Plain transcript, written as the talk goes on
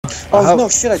Oh no,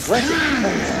 shit! I drank it. I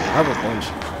have a bunch.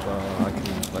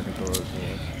 I can throw it.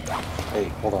 Hey,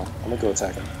 hold on. I'm gonna go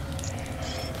attack him.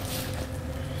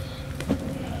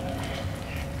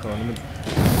 Hold on,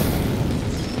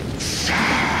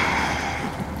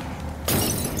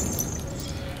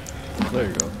 there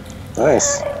you go.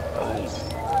 Nice.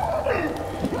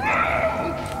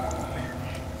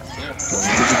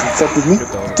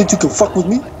 Think you can fuck with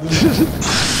me?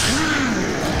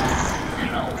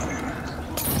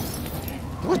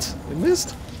 What? It missed?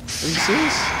 Are you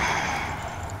serious?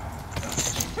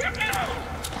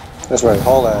 That's right.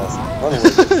 Haul ass. Run away.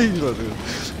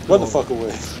 Run the fuck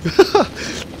away.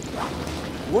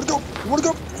 You wanna go? You wanna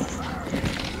go?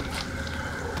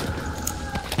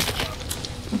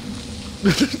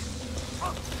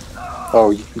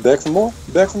 Oh, you back for more?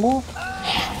 You back for more?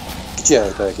 Get your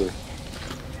ass back here.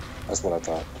 That's what I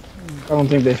thought. I don't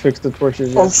think they fixed the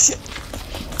torches yet. Oh shit!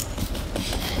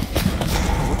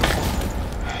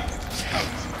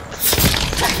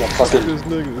 Got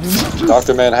fucking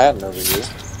Dr. Manhattan over here.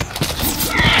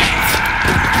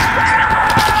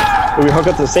 Did we hook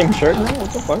up the same shirt now?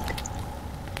 What the fuck?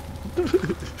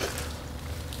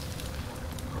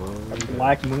 A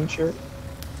black moon shirt?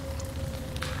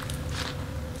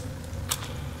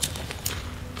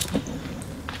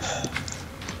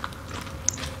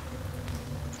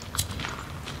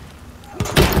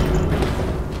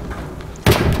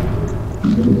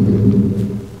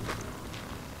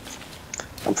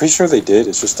 I'm pretty sure they did.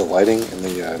 It's just the lighting and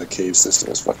the cave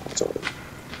system is fucking retarded.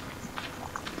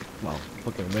 Wow,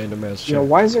 fucking random ass shit. You know,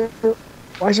 why is there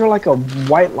like a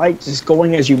white light just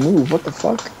going as you move? What the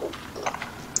fuck?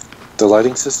 The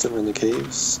lighting system in the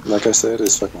caves, like I said,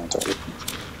 is fucking retarded.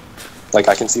 Like,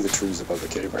 I can see the trees above the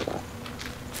cave right now.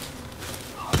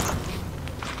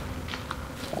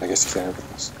 I guess you can't open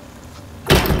this.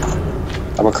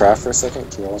 I'm gonna craft for a second.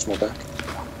 Can you watch my back?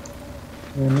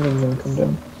 Yeah, I'm gonna come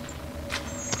down.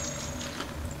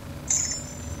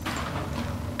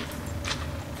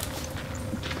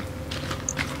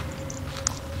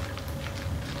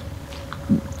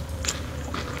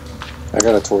 I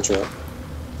got a torch out.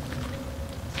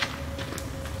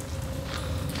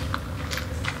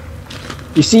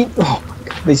 You see? Oh my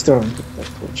god, they still don't get that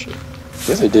torch yet.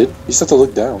 Yeah, they did. You just have to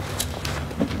look down.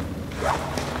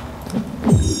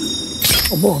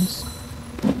 Oh, bones.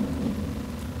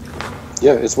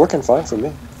 Yeah, it's working fine for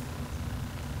me.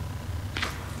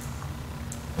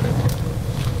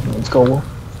 Let's go, Will.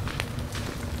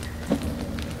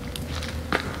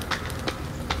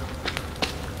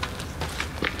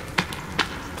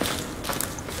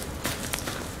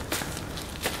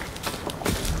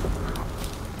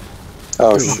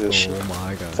 Oh shit. Oh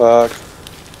my god. Fuck.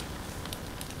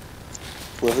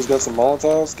 Whoever's got some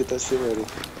Molotovs, get that shit ready.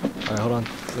 Alright, hold on.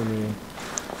 Let me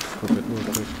equip it real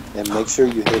quick. And make sure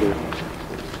you hit her.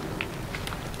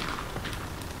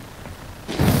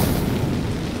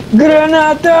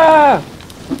 Granada!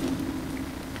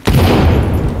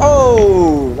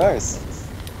 Oh, nice.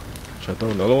 Should I throw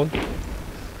another one?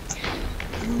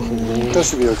 That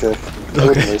should be okay. I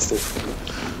wouldn't waste it.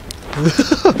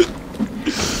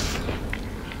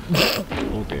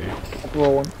 Okay.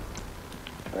 Roll one.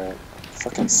 Alright.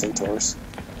 Fucking centaurs.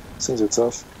 Things are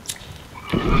tough.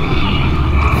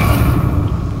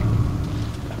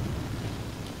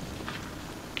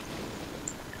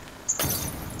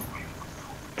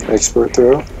 Expert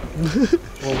throw.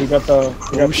 Well, we got the.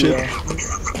 Oh shit.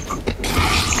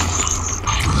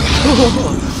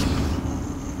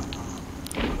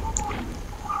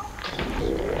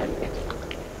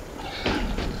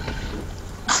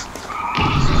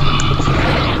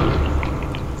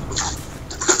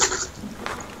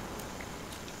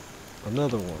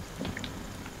 Another one.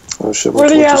 Oh shit,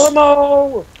 Where's the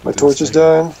Alamo? My torch is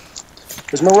done.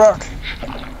 Where's my rock?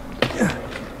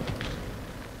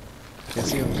 Can't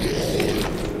see him. You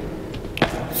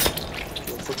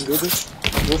wanna fucking go, bitch?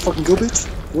 You wanna fucking go, bitch?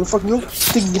 You wanna fucking go? You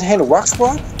think you can handle rock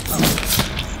squad?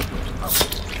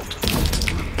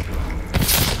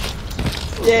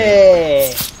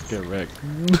 Yeah! Get wrecked.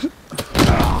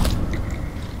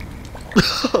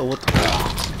 What the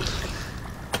fuck?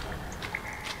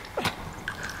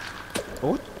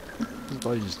 Oh, what? His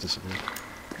body just disappeared.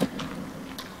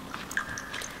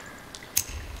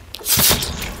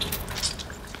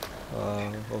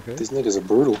 Okay. These niggas are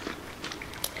brutal.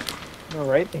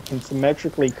 Alright, they can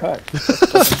symmetrically cut.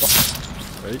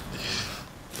 Right?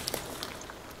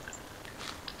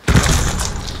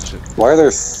 Shit. Why are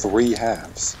there 3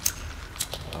 halves?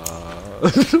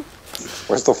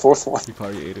 Where's the 4th one? He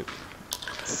probably ate it.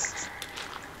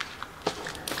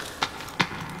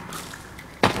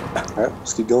 Alright,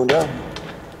 let's keep going down.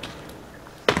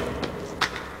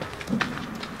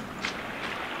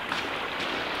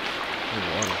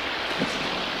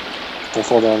 Don't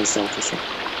fall down the stone, Christian.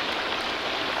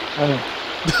 I know.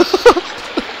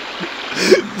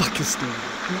 Fucking stupid.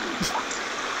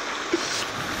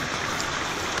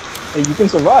 Hey, you can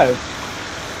survive.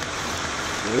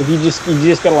 If you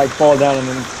just gotta like fall down and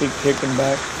then kick him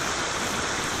back.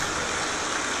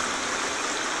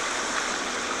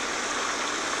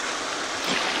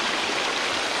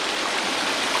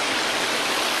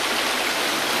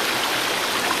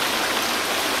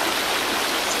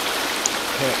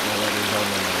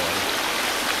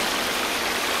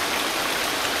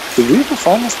 Did we ever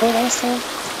find this part last time?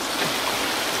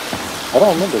 I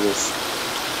don't remember this.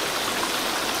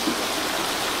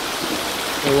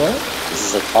 Hey, what? This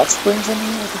is like hot springs in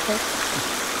here? What the fuck?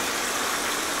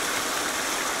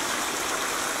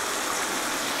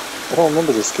 I don't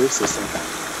remember this cave system.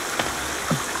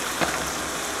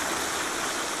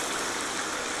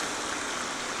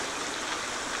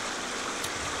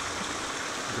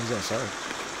 Who's outside?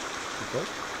 What?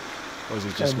 Or is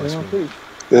it just my Damn, screen?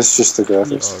 It's just the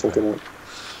graphics. Oh, okay. Fucking up.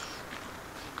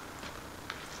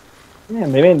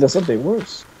 Man, they made this update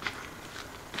worse.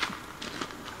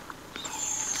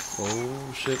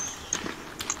 Oh shit.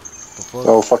 The fuck?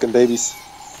 Oh, fucking babies.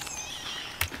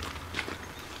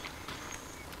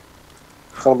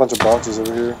 Found a bunch of boxes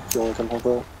over here. If you want to come help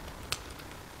out.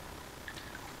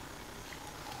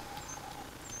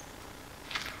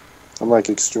 I'm like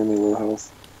extremely low health.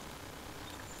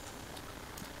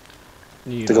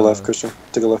 Need, Take a left, Christian.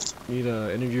 Take a left. Need a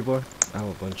energy bar? I have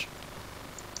a bunch.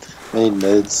 I need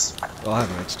meds. Oh, I have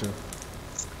meds too.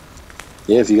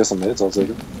 Yeah, if you got some meds, I'll take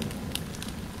them.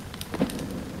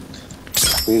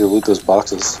 We need to loot those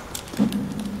boxes.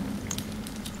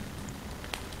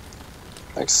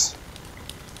 Thanks.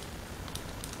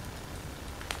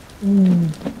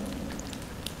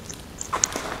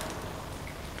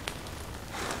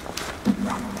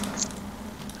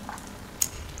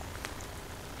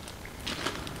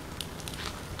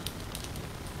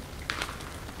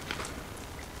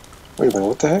 Wait a minute,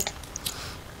 what the heck?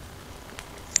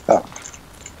 Oh.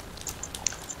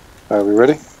 Are we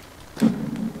ready?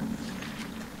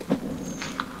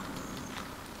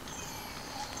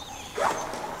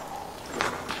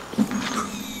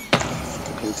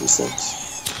 Hate these things.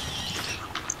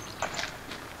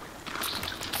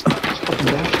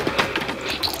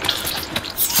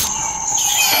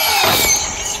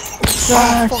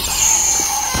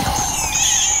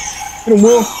 Get him,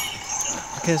 Will. I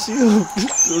can't see them.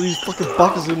 All these fucking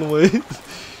boxes in the way.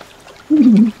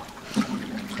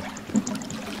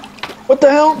 What the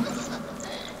hell?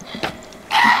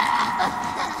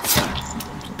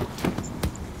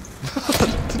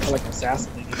 I like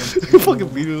assassinating him. You fucking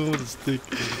beat him with a stick.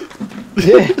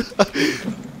 Yeah.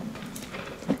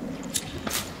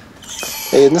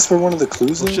 Hey, isn't this where one of the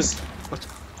clues Oh is? shit. What?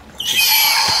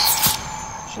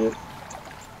 Shit.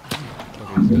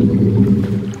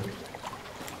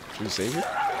 Should we save it?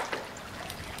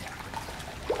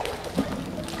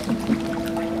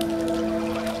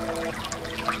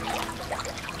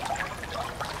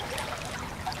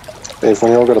 Hey, if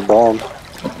one of y'all got a bomb. I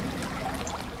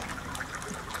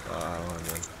don't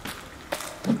have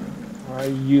one. I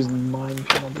used mine to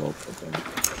blow up the thing.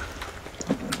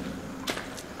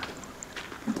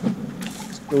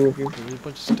 Let's go with you. There's a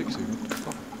bunch of sticks here. What the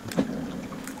fuck?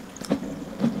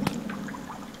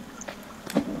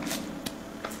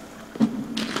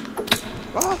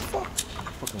 Ah, fuck!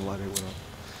 Fucking lighter went up.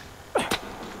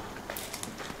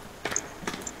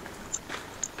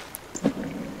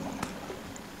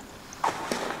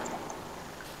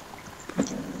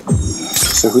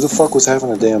 So who the fuck was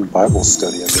having a damn Bible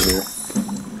study over here?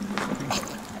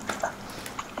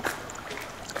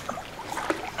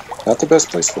 Not the best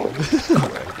place for it.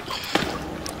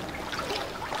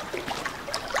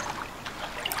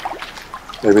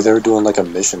 Maybe they were doing like a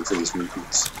mission for these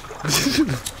mutants.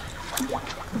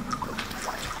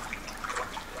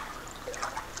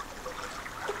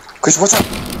 Chris, what's up?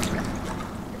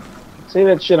 Say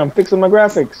that shit, I'm fixing my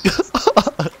graphics.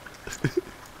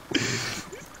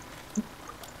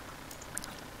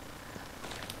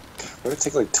 It would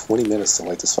take like 20 minutes to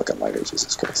light this fucking lighter,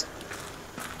 Jesus Christ.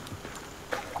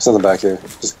 There's something back here.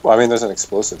 I mean, there's an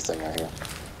explosive thing right here.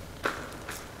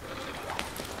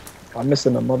 I'm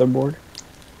missing a motherboard.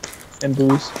 And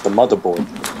booze. The motherboard.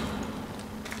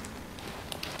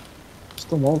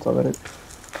 Still Molotov at it.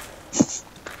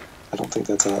 I don't think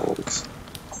that's how that works.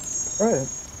 Right.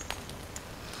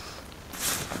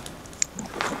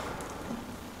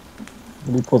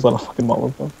 And he pulls out a fucking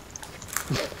Molotov.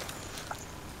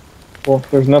 Well,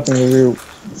 there's nothing to do.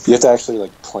 You have to actually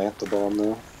like plant the bomb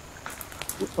though.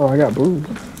 Oh, I got booze.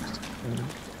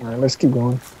 Alright, let's keep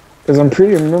going. Because I'm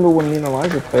pretty remember when me and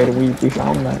Elijah played and we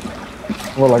found that.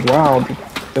 We're like, wow,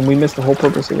 then we missed the whole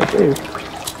purpose of the cave.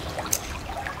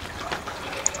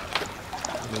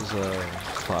 There's a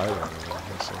fire on it, I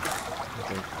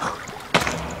think.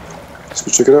 Should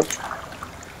we check it out?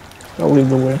 I'll lead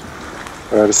the way.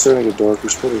 Alright, it's starting to get dark. We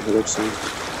should probably head up soon.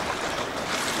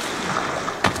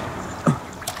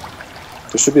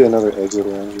 There should be another exit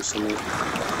around here somewhere.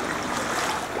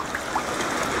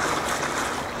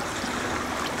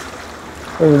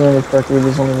 If I remember correctly,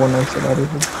 there's only one exit out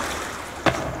of here.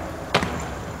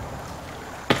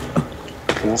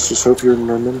 Let's just hope you're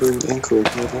remembering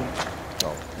incorrectly.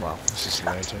 Oh, wow. This is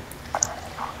amazing.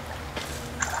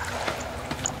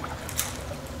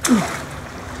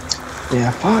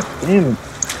 Yeah, fuck, damn.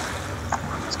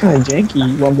 It's kind of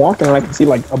janky. When I'm walking and I can see,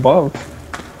 like, above.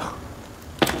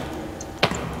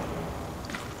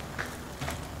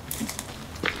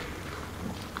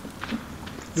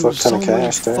 Fuck ton of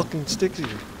cash there. Fucking sticks here.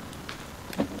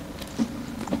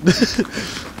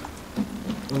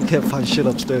 We can't find shit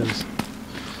upstairs.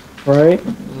 Right?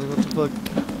 What the fuck?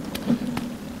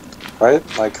 Right?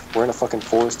 Like, we're in a fucking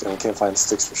forest and we can't find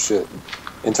sticks for shit.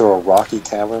 Into a rocky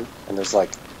cavern and there's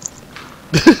like...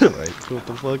 Right, what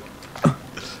the fuck?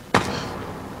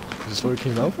 Is this where it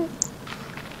came out from?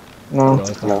 No.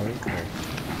 It's No. not right. Okay.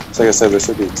 So like I said, there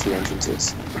should be 2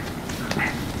 entrances.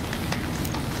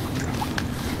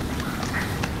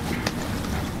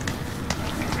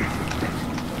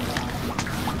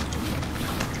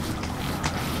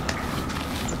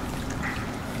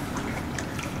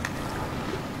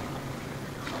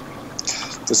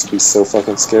 This would be so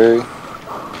fucking scary.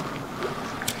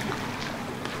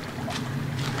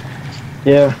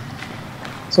 Yeah.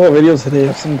 Saw videos today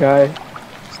of some guy.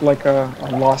 It's like a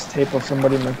lost tape of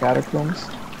somebody in the catacombs.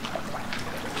 I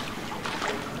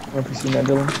don't know if you've seen that,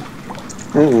 Dylan.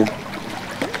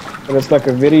 But it's like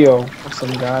a video of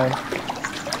some guy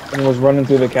and he was running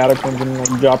through the catacombs and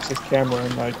like drops his camera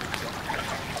and like,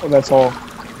 oh, that's all.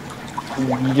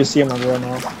 You just see him like run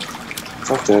off.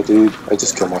 Fuck that, dude. I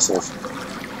just killed myself.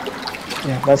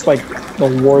 Yeah, that's like the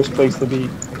worst place to be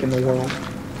like in the world.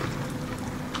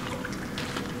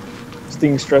 This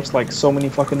thing stretched like so many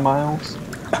fucking miles.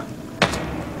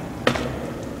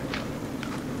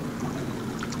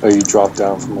 Oh, you dropped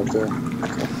down from up there?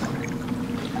 Okay.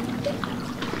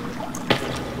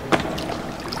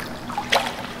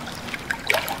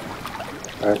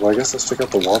 Alright, well I guess let's check out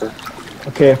the water.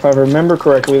 Okay, if I remember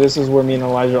correctly, this is where me and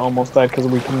Elijah almost died because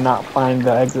we cannot find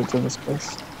the exit to this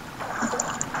place.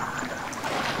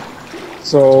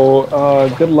 So,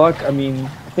 good luck. I mean,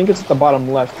 I think it's at the bottom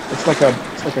left. It's like a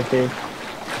cave.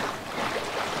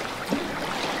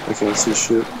 I can't see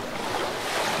shit.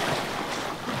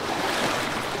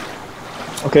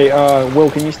 Okay, Will,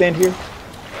 can you stand here?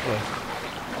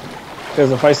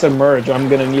 Because if I submerge, I'm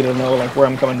gonna need to know like where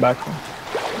I'm coming back from.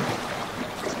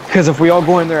 Because if we all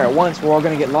go in there at once, we're all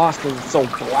gonna get lost because it's so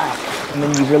black, and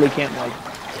then you really can't like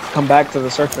come back to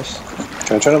the surface.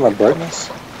 Can I turn on my brightness?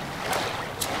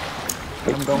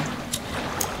 I'm going.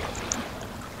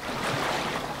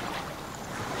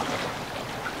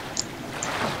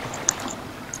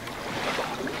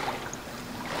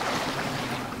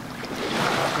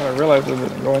 I realized it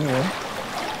didn't go anywhere.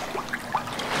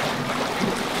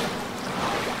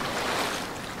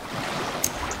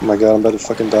 Oh my god, I'm about to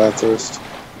fucking die of thirst.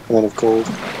 And then of cold.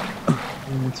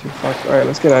 Me too. Fuck. Alright,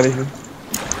 let's get out of here.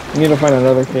 We need to find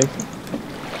another cave.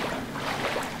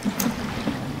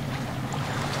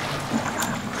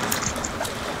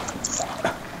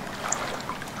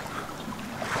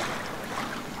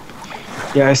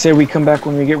 Yeah, I say we come back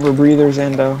when we get rebreathers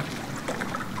and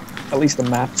at least a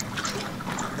map.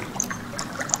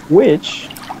 Which,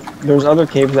 there's other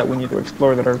caves that we need to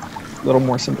explore that are a little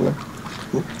more simpler.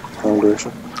 Wrong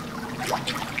direction.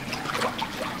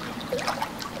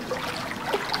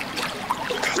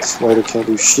 God, this lighter can't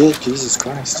do shit, Jesus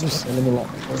Christ. Just let me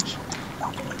light my torch.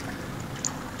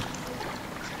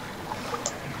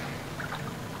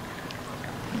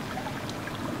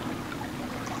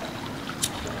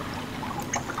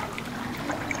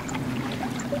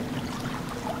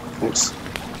 Thanks.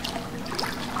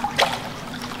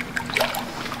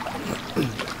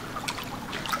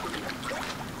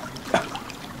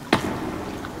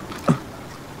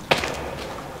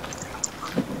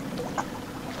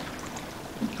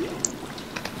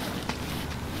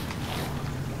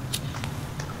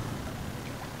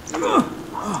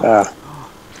 Ah.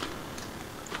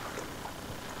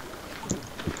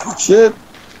 Shit.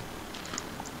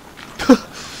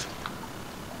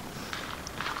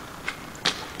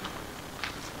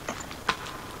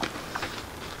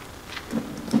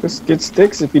 Just get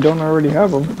sticks if you don't already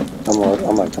have them.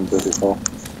 I'm like completely full.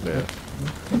 Yeah.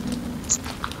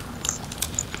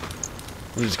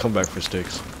 We just come back for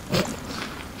sticks.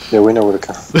 Yeah, we know where to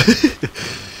come.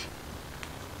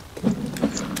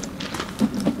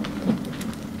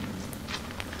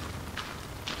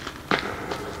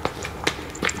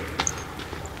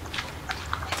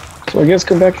 So I guess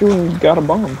come back here when you got a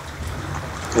bomb.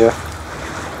 Yeah.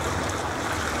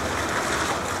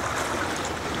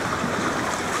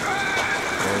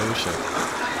 Oh shit.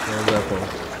 Where's that from?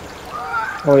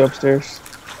 All the way upstairs.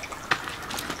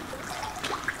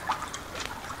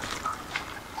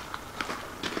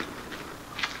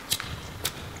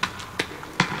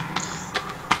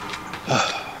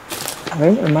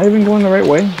 Am I even going the right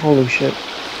way? Holy shit.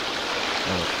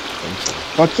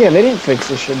 Fuck yeah, they didn't fix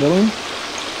this shit, did they?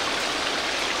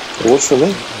 It works for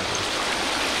me.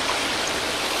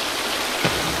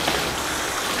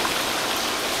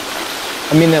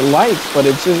 I mean, it lights, but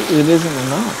it isn't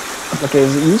enough. Like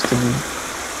as it used to be.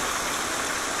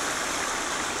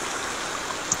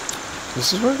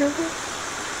 This is working?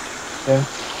 Yeah.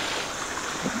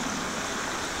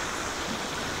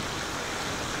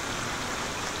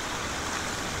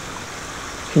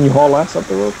 Can you haul ass up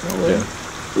the rope? No way. Yeah.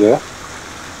 Yeah.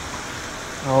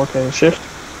 Oh, okay. Shift.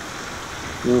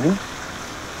 Mm-hmm.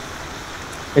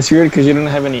 It's weird because you don't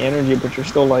have any energy, but you're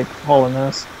still like hauling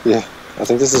ass. Yeah. I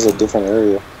think this is a different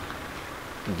area.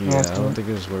 Yeah, I don't think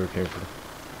this is where we came from.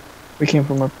 We came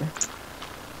from up there.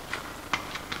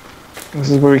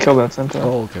 This is where we killed that centaur.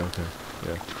 Oh, okay, okay.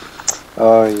 Yeah.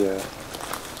 Oh, yeah.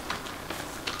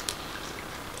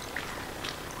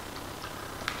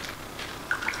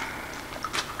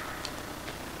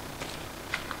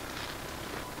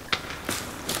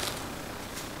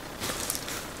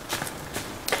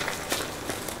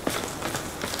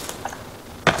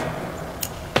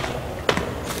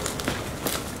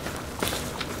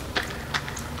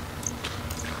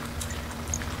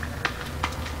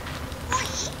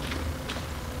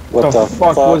 What the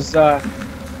fuck was Oh,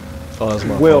 that's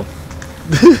my Will? fault.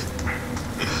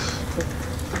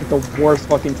 At the worst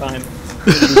fucking time.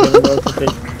 For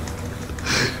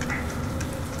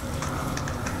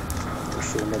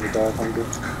sure never die of hunger.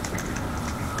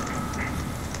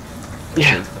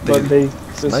 Yeah, think but they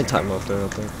It's nighttime up there, I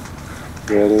think.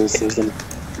 Yeah, it is. There's the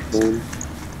moon.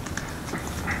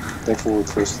 Thankful we're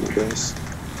close to the base.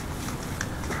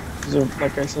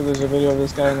 like I said, there's a video of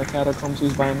this guy in the catacombs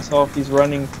who's by himself. He's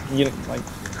running, you know, like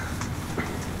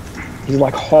he's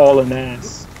like hauling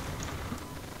ass.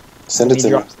 Send it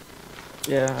to me.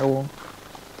 Yeah, I will.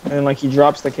 And like he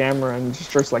drops the camera and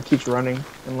just like keeps running.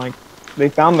 And like they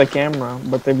found the camera,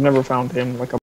 but they've never found him. Like a